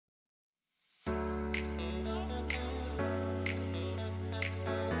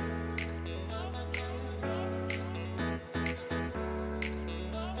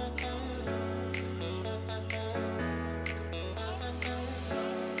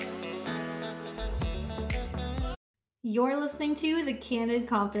You're listening to the Candid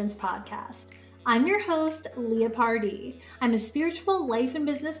Confidence Podcast. I'm your host, Leah Pardee. I'm a spiritual life and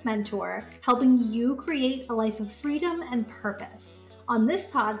business mentor, helping you create a life of freedom and purpose. On this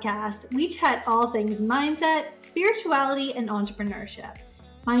podcast, we chat all things mindset, spirituality, and entrepreneurship.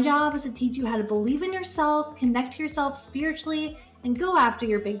 My job is to teach you how to believe in yourself, connect to yourself spiritually, and go after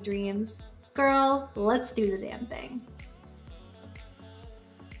your big dreams. Girl, let's do the damn thing.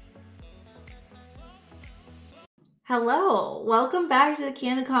 Hello, welcome back to the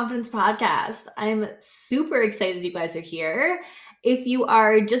Candid Confidence Podcast. I'm super excited you guys are here. If you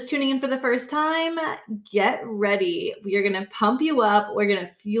are just tuning in for the first time, get ready. We are going to pump you up. We're going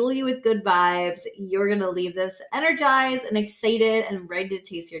to fuel you with good vibes. You're going to leave this energized and excited and ready to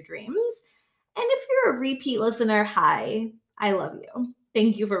chase your dreams. And if you're a repeat listener, hi, I love you.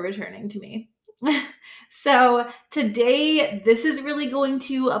 Thank you for returning to me. So today, this is really going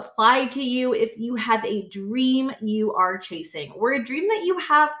to apply to you if you have a dream you are chasing, or a dream that you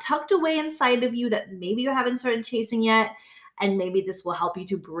have tucked away inside of you that maybe you haven't started chasing yet, and maybe this will help you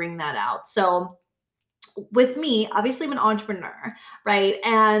to bring that out. So with me, obviously I'm an entrepreneur, right?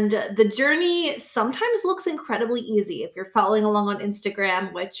 And the journey sometimes looks incredibly easy. If you're following along on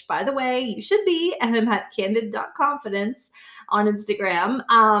Instagram, which by the way, you should be, and I'm at candid.confidence on Instagram.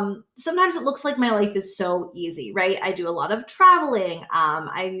 Sometimes it looks like my life is so easy, right? I do a lot of traveling.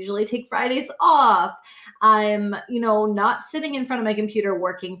 I usually take Fridays off. I'm, not sitting in front of my computer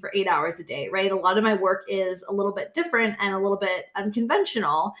working for 8 hours a day, right? A lot of my work is a little bit different and a little bit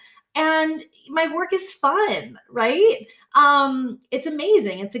unconventional. And my work is fun, right? It's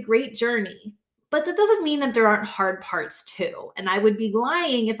amazing. It's a great journey. But that doesn't mean that there aren't hard parts too. And I would be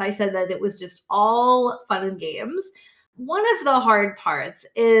lying if I said that it was just all fun and games. One of the hard parts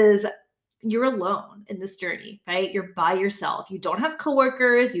is you're alone in this journey, right? You're by yourself. You don't have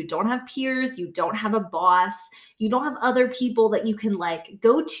coworkers, you don't have peers, you don't have a boss, you don't have other people that you can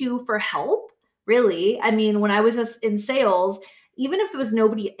go to for help, really. I mean, when I was in sales, even if there was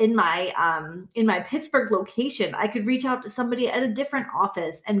nobody in my Pittsburgh location, I could reach out to somebody at a different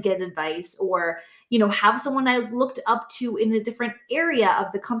office and get advice, or have someone I looked up to in a different area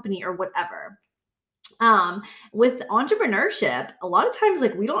of the company or whatever. With entrepreneurship, a lot of times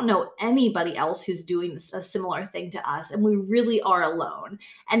we don't know anybody else who's doing a similar thing to us, and we really are alone,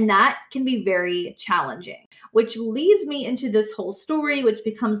 and that can be very challenging, which leads me into this whole story, which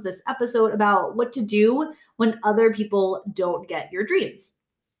becomes this episode about what to do when other people don't get your dreams.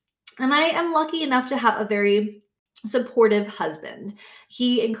 And I am lucky enough to have a very supportive husband.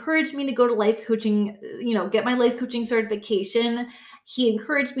 He encouraged me to go to life coaching, get my life coaching certification. He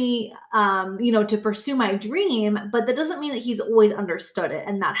encouraged me, to pursue my dream, but that doesn't mean that he's always understood it.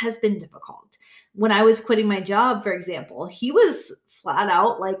 And that has been difficult. When I was quitting my job, for example, he was flat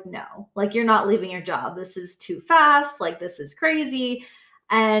out no, you're not leaving your job. This is too fast. This is crazy.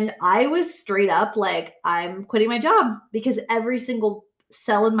 And I was straight up I'm quitting my job, because every single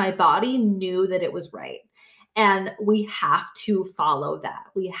cell in my body knew that it was right. And we have to follow that.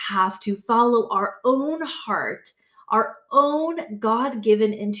 We have to follow our own heart, our own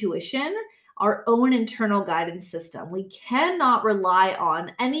God-given intuition, our own internal guidance system. We cannot rely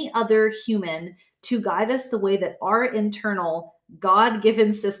on any other human to guide us the way that our internal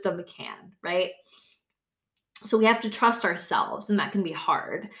God-given system can, right? So we have to trust ourselves, and that can be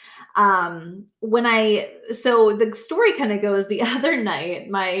hard. So the story kind of goes, the other night,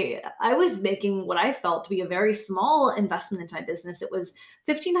 I was making what I felt to be a very small investment into my business. It was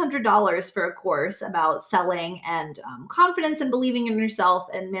 $1,500 for a course about selling and confidence and believing in yourself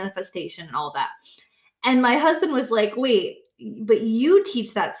and manifestation and all that. And my husband was like, wait, but you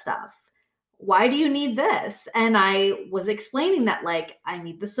teach that stuff. Why do you need this? And I was explaining that I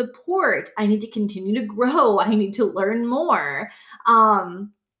need the support. I need to continue to grow. I need to learn more.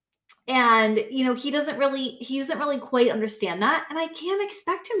 And he doesn't really quite understand that. And I can't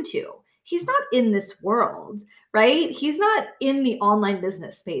expect him to. He's not in this world, right? He's not in the online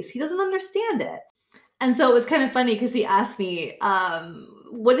business space. He doesn't understand it. And so it was kind of funny because he asked me,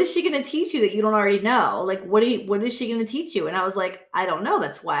 what is she going to teach you that you don't already know? What is she going to teach you? And I was like, I don't know.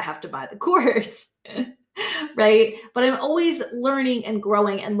 That's why I have to buy the course. Right. But I'm always learning and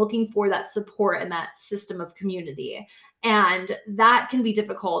growing and looking for that support and that system of community. And that can be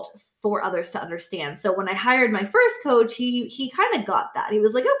difficult for others to understand. So when I hired my first coach, he kind of got that. He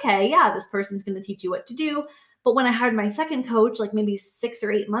was like, okay, yeah, this person's going to teach you what to do. But when I hired my second coach, maybe 6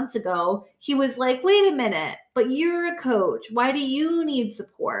 or 8 months ago, he was like, wait a minute, but you're a coach. Why do you need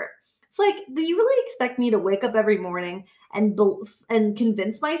support? It's do you really expect me to wake up every morning and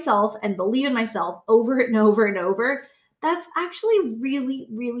convince myself and believe in myself over and over and over? That's actually really,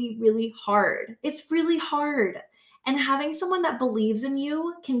 really, really hard. It's really hard. And having someone that believes in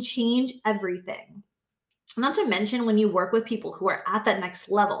you can change everything. Not to mention when you work with people who are at that next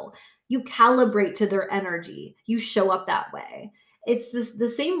level, you calibrate to their energy. You show up that way. It's the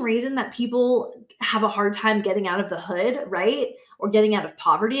same reason that people have a hard time getting out of the hood, right? Or getting out of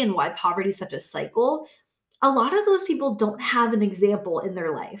poverty, and why poverty is such a cycle. A lot of those people don't have an example in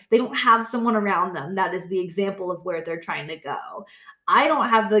their life. They don't have someone around them that is the example of where they're trying to go. I don't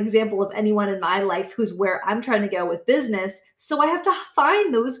have the example of anyone in my life who's where I'm trying to go with business. So I have to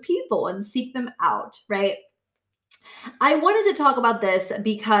find those people and seek them out, right? I wanted to talk about this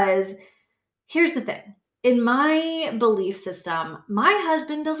because here's the thing. In my belief system, my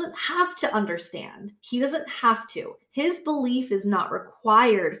husband doesn't have to understand. He doesn't have to. His belief is not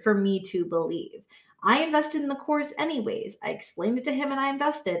required for me to believe. I invested in the course anyways. I explained it to him and I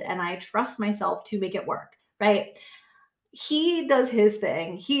invested, and I trust myself to make it work, right? He does his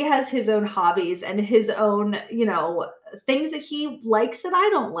thing. He has his own hobbies and his own, things that he likes that I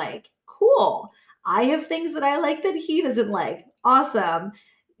don't like. Cool. I have things that I like that he doesn't like. Awesome.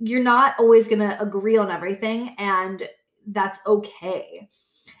 You're not always going to agree on everything, and that's okay.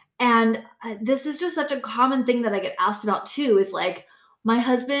 And this is just such a common thing that I get asked about too, is like my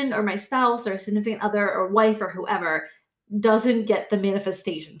husband or my spouse or significant other or wife or whoever doesn't get the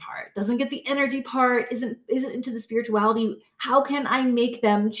manifestation part, doesn't get the energy part, isn't into the spirituality. How can I make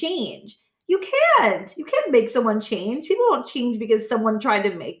them change? You can't. You can't make someone change. People don't change because someone tried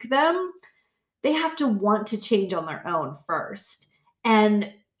to make them. They have to want to change on their own first.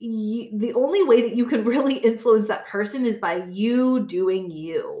 And the only way that you can really influence that person is by you doing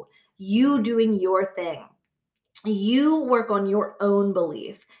you doing your thing. You work on your own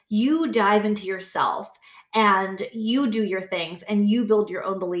belief. You dive into yourself and you do your things and you build your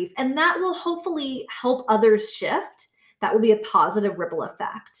own belief. And that will hopefully help others shift. That will be a positive ripple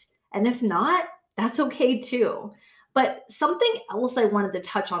effect. And if not, that's okay too. But something else I wanted to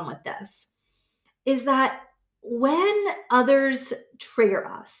touch on with this is that when others trigger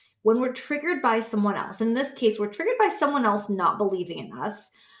us, when we're triggered by someone else, in this case, we're triggered by someone else not believing in us,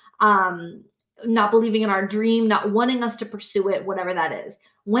 um, not believing in our dream, not wanting us to pursue it, whatever that is.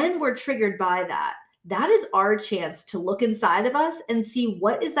 When we're triggered by that, that is our chance to look inside of us and see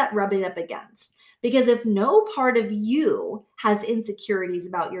what is that rubbing up against. Because if no part of you has insecurities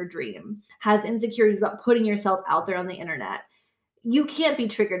about your dream, has insecurities about putting yourself out there on the internet, you can't be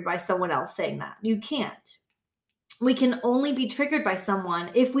triggered by someone else saying that. You can't. We can only be triggered by someone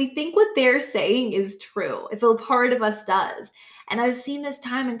if we think what they're saying is true, if a part of us does. And I've seen this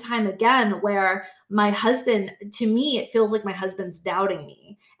time and time again where my husband, to me, it feels like my husband's doubting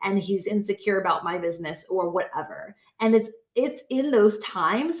me and he's insecure about my business or whatever. And it's in those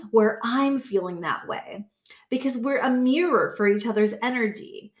times where I'm feeling that way because we're a mirror for each other's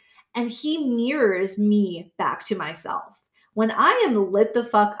energy. And he mirrors me back to myself. When I am lit the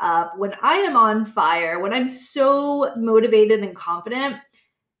fuck up, when I am on fire, when I'm so motivated and confident,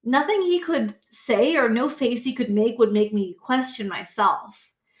 nothing he could say or no face he could make would make me question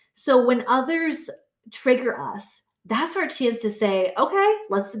myself. So when others trigger us, that's our chance to say, okay,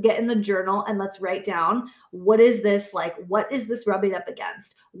 let's get in the journal and let's write down, what is this like? What is this rubbing up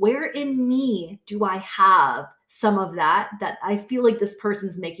against? Where in me do I have some of that I feel like this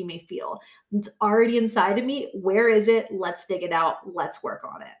person's making me feel? It's already inside of me. Where is it? Let's dig it out. Let's work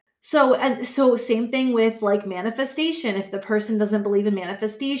on it. So same thing with like manifestation. If the person doesn't believe in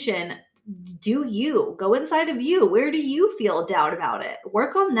manifestation, do you go inside of you? Where do you feel doubt about it?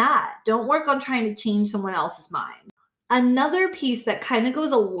 Work on that. Don't work on trying to change someone else's mind. Another piece that kind of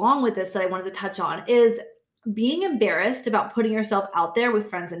goes along with this that I wanted to touch on is being embarrassed about putting yourself out there with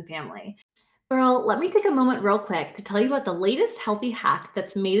friends and family. Girl, let me take a moment real quick to tell you about the latest healthy hack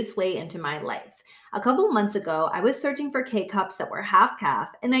that's made its way into my life. A couple months ago, I was searching for K-cups that were half calf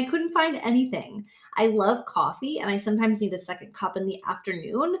and I couldn't find anything. I love coffee and I sometimes need a second cup in the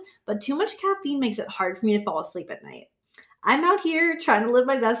afternoon, but too much caffeine makes it hard for me to fall asleep at night. I'm out here trying to live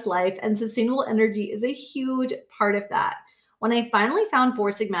my best life, and sustainable energy is a huge part of that. When I finally found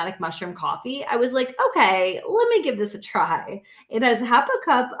Four Sigmatic mushroom coffee, I was like, okay, let me give this a try. It has half a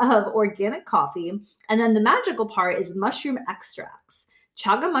cup of organic coffee, and then the magical part is mushroom extracts.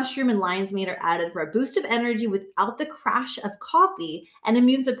 Chaga mushroom and lion's mane are added for a boost of energy without the crash of coffee and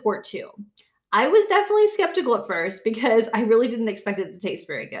immune support too. I was definitely skeptical at first because I really didn't expect it to taste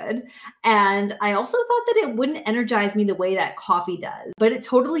very good. And I also thought that it wouldn't energize me the way that coffee does, but it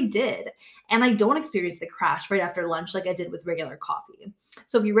totally did. And I don't experience the crash right after lunch like I did with regular coffee.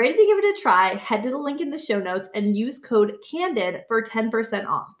 So if you're ready to give it a try, head to the link in the show notes and use code CANDID for 10%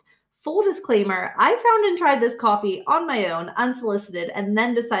 off. Full disclaimer, I found and tried this coffee on my own, unsolicited, and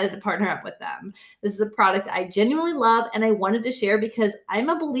then decided to partner up with them. This is a product I genuinely love and I wanted to share because I'm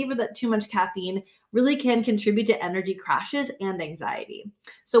a believer that too much caffeine really can contribute to energy crashes and anxiety.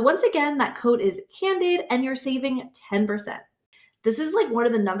 So once again, that code is CANDID and you're saving 10%. This is like one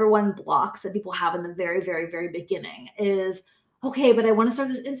of the number one blocks that people have in the very, very, very beginning is, okay, but I want to start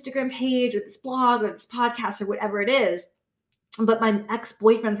this Instagram page or this blog or this podcast or whatever it is, but my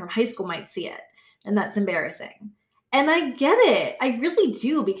ex-boyfriend from high school might see it, and that's embarrassing. And I get it. I really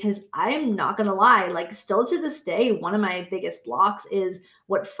do, because I'm not going to lie, like still to this day, one of my biggest blocks is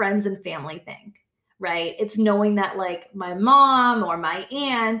what friends and family think, right? It's knowing that like my mom or my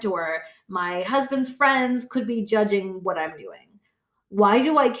aunt or my husband's friends could be judging what I'm doing. Why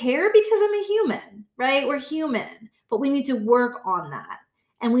do I care? Because I'm a human, right? We're human, but we need to work on that.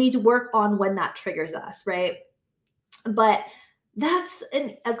 And we need to work on when that triggers us, right? But that's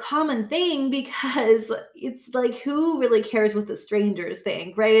a common thing because it's like, who really cares what the strangers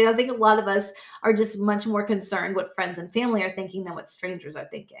think, right? I think a lot of us are just much more concerned what friends and family are thinking than what strangers are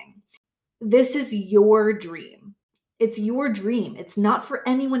thinking. This is your dream. It's your dream. It's not for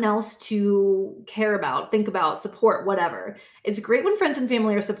anyone else to care about, think about, support, whatever. It's great when friends and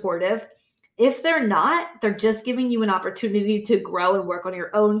family are supportive. If they're not, they're just giving you an opportunity to grow and work on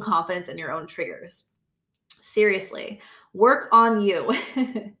your own confidence and your own triggers. Seriously, work on you.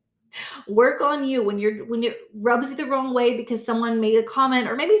 Work on you when it rubs you the wrong way because someone made a comment,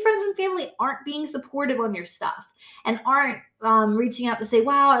 or maybe friends and family aren't being supportive on your stuff and aren't reaching out to say,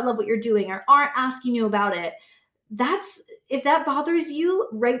 wow, I love what you're doing, or aren't asking you about it. That's, if that bothers you,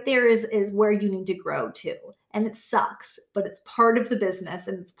 right there is where you need to grow too. And it sucks, but it's part of the business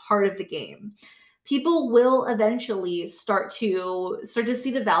and it's part of the game. People will eventually start to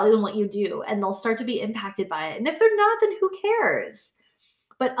see the value in what you do, and they'll start to be impacted by it. And if they're not, then who cares?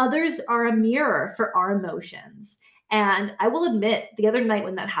 But others are a mirror for our emotions. And I will admit, the other night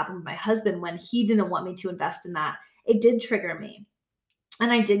when that happened with my husband, when he didn't want me to invest in that, it did trigger me.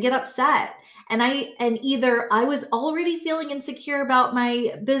 And I did get upset. And either I was already feeling insecure about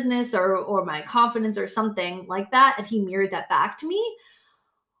my business or my confidence or something like that, and he mirrored that back to me,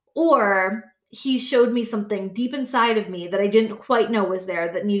 or he showed me something deep inside of me that I didn't quite know was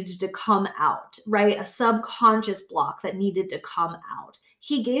there that needed to come out, right? A subconscious block that needed to come out.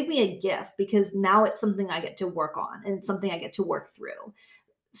 He gave me a gift because now it's something I get to work on and it's something I get to work through.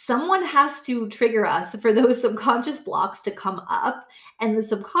 Someone has to trigger us for those subconscious blocks to come up. And the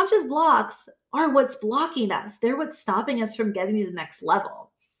subconscious blocks are what's blocking us. They're what's stopping us from getting to the next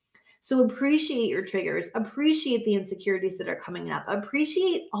level. So appreciate your triggers, appreciate the insecurities that are coming up,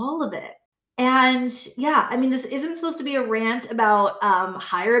 appreciate all of it. And yeah, I mean, this isn't supposed to be a rant about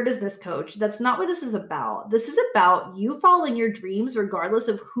hire a business coach. That's not what this is about. This is about you following your dreams regardless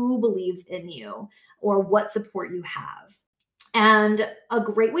of who believes in you or what support you have. And a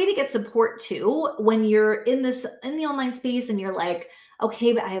great way to get support too, when you're in the online space and you're like,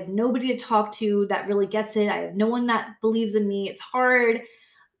 okay, but I have nobody to talk to that really gets it. I have no one that believes in me. It's hard.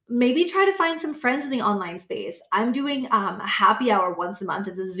 Maybe try to find some friends in the online space. I'm doing a happy hour once a month.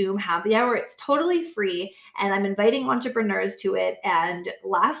 It's a Zoom happy hour. It's totally free, and I'm inviting entrepreneurs to it. And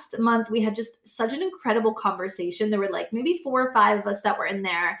last month, we had just such an incredible conversation. There were like maybe 4 or 5 of us that were in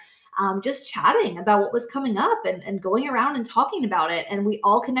there, just chatting about what was coming up and going around and talking about it. And we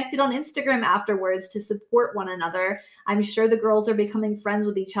all connected on Instagram afterwards to support one another. I'm sure the girls are becoming friends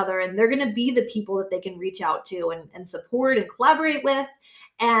with each other, and they're going to be the people that they can reach out to and support and collaborate with.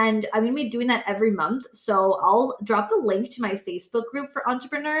 And I'm going to be doing that every month. So I'll drop the link to my Facebook group for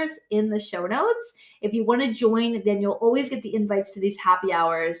entrepreneurs in the show notes. If you want to join, then you'll always get the invites to these happy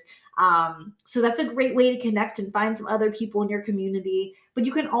hours. So that's a great way to connect and find some other people in your community. But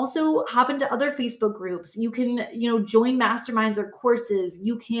you can also hop into other Facebook groups. You can, join masterminds or courses.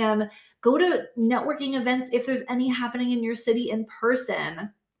 You can go to networking events if there's any happening in your city in person.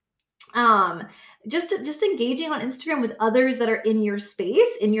 Just engaging on Instagram with others that are in your space,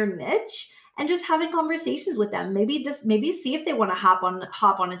 in your niche, and just having conversations with them. Maybe see if they want to hop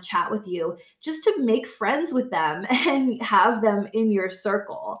on a chat with you, just to make friends with them and have them in your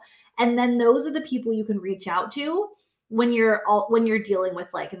circle. And then those are the people you can reach out to when you're dealing with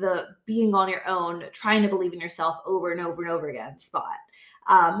like the being on your own, trying to believe in yourself over and over and over again spot,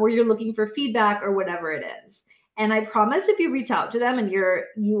 where you're looking for feedback or whatever it is. And I promise if you reach out to them and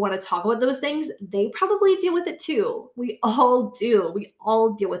you want to talk about those things, they probably deal with it too. We all do. We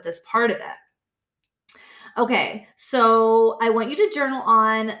all deal with this part of it. Okay, so I want you to journal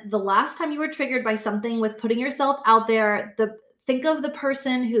on the last time you were triggered by something with putting yourself out there, the think of the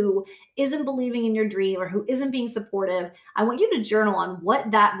person who isn't believing in your dream or who isn't being supportive. I want you to journal on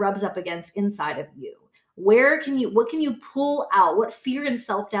what that rubs up against inside of you. What can you pull out? What fear and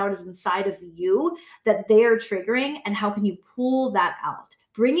self-doubt is inside of you that they are triggering, and how can you pull that out?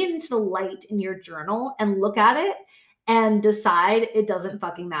 Bring it into the light in your journal and look at it and decide it doesn't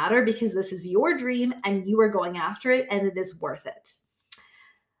fucking matter, because this is your dream and you are going after it and it is worth it.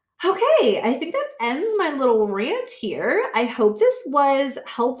 Okay, I think that ends my little rant here. I hope this was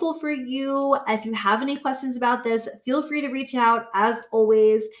helpful for you. If you have any questions about this, feel free to reach out as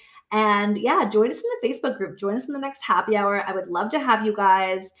always. And yeah, join us in the Facebook group. Join us in the next happy hour. I would love to have you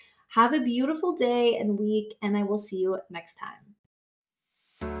guys. Have a beautiful day and week, and I will see you next time.